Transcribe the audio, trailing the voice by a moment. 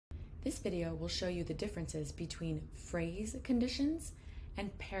This video will show you the differences between phrase conditions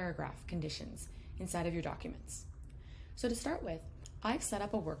and paragraph conditions inside of your documents. So to start with, I've set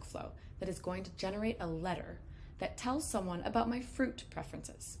up a workflow that is going to generate a letter that tells someone about my fruit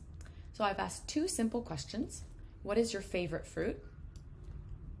preferences. So I've asked two simple questions. What is your favorite fruit?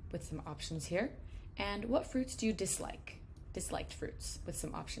 With some options here. And what fruits do you dislike? Disliked fruits, with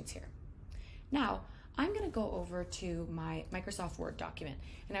some options here. Now, I'm going to go over to my Microsoft Word document,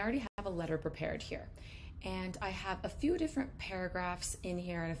 and I already have a letter prepared here. And I have a few different paragraphs in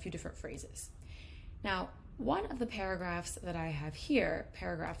here and a few different phrases. Now, one of the paragraphs that I have here,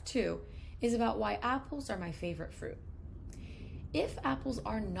 paragraph 2, is about why apples are my favorite fruit. If apples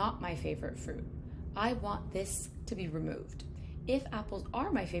are not my favorite fruit, I want this to be removed. If apples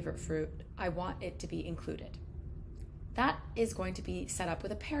are my favorite fruit, I want it to be included. That is going to be set up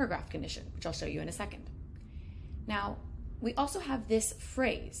with a paragraph condition, which I'll show you in a second. Now, we also have this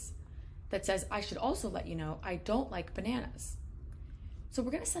phrase that says, I should also let you know I don't like bananas. So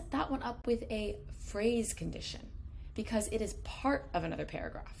we're going to set that one up with a phrase condition because it is part of another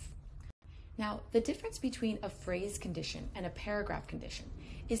paragraph. Now, the difference between a phrase condition and a paragraph condition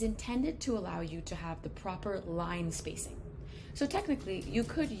is intended to allow you to have the proper line spacing. So technically, you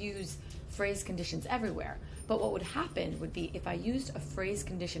could use phrase conditions everywhere, but what would happen would be if I used a phrase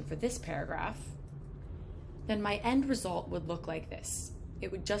condition for this paragraph, then my end result would look like this.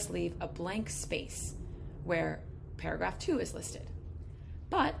 It would just leave a blank space where paragraph 2 is listed.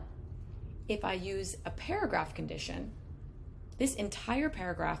 But if I use a paragraph condition, this entire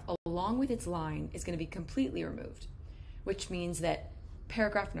paragraph along with its line is going to be completely removed, which means that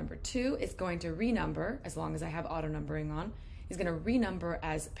paragraph number 2 is going to renumber, as long as I have auto numbering on, is going to renumber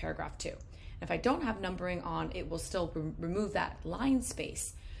as paragraph 2. And if I don't have numbering on, it will still remove that line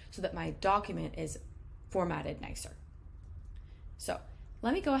space so that my document is formatted nicer. So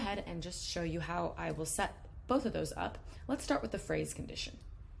let me go ahead and just show you how I will set both of those up. Let's start with the phrase condition.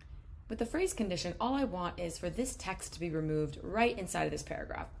 With the phrase condition, all I want is for this text to be removed right inside of this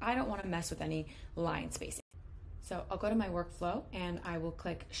paragraph. I don't want to mess with any line spacing. So I'll go to my workflow and I will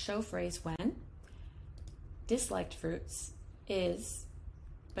click Show Phrase When disliked fruits is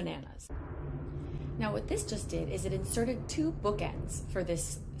bananas. Now what this just did is it inserted two bookends for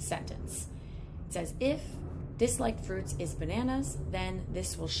this sentence. It says if disliked fruits is bananas, then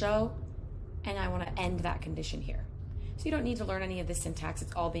this will show, and I want to end that condition here. So you don't need to learn any of this syntax,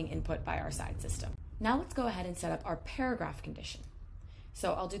 it's all being input by our side system. Now let's go ahead and set up our paragraph condition.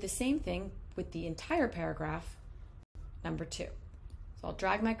 So I'll do the same thing with the entire paragraph, number 2. So I'll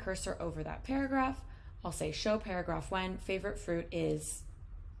drag my cursor over that paragraph. I'll say show paragraph when favorite fruit is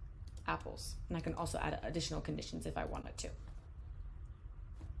apples. And I can also add additional conditions if I wanted to.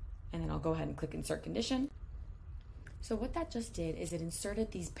 And then I'll go ahead and click insert condition. So what that just did is it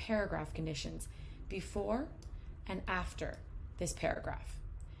inserted these paragraph conditions before and after this paragraph.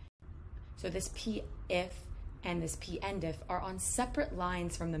 So this p if and this p end if are on separate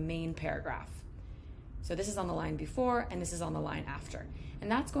lines from the main paragraph. So this is on the line before and this is on the line after. And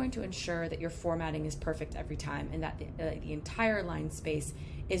that's going to ensure that your formatting is perfect every time and that the entire line space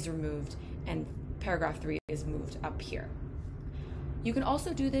is removed and paragraph 3 is moved up here. You can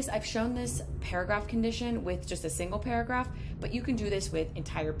also do this, I've shown this paragraph condition with just a single paragraph, but you can do this with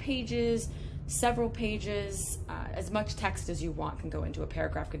entire pages, several pages, as much text as you want can go into a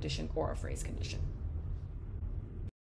paragraph condition or a phrase condition.